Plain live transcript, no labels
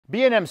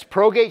B&M's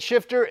Pro Gate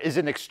Shifter is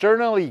an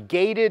externally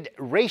gated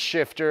race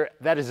shifter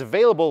that is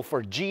available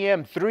for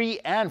GM 3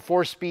 and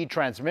 4-speed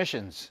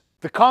transmissions.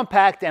 The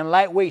compact and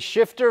lightweight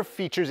shifter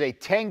features a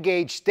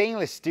 10-gauge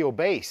stainless steel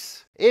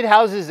base. It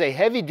houses a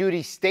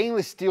heavy-duty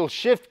stainless steel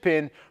shift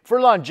pin for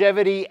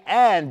longevity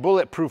and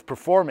bulletproof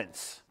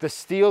performance. The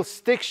steel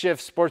stick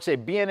shift sports a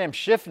B&M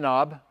shift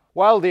knob,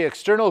 while the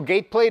external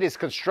gate plate is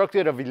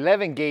constructed of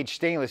 11-gauge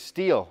stainless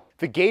steel.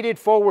 The gated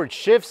forward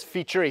shifts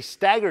feature a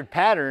staggered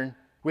pattern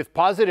with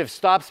positive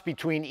stops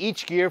between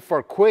each gear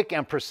for quick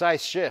and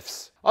precise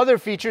shifts. Other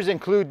features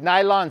include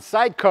nylon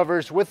side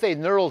covers with a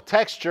knurled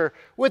texture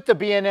with the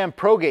B&M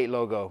Pro Gate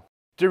logo.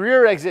 The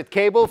rear exit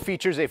cable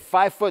features a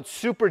 5-foot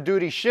Super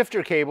Duty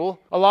shifter cable,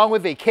 along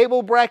with a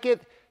cable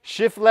bracket,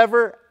 shift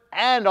lever,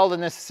 and all the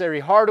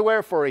necessary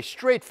hardware for a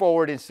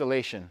straightforward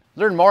installation.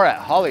 Learn more at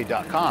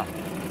holley.com.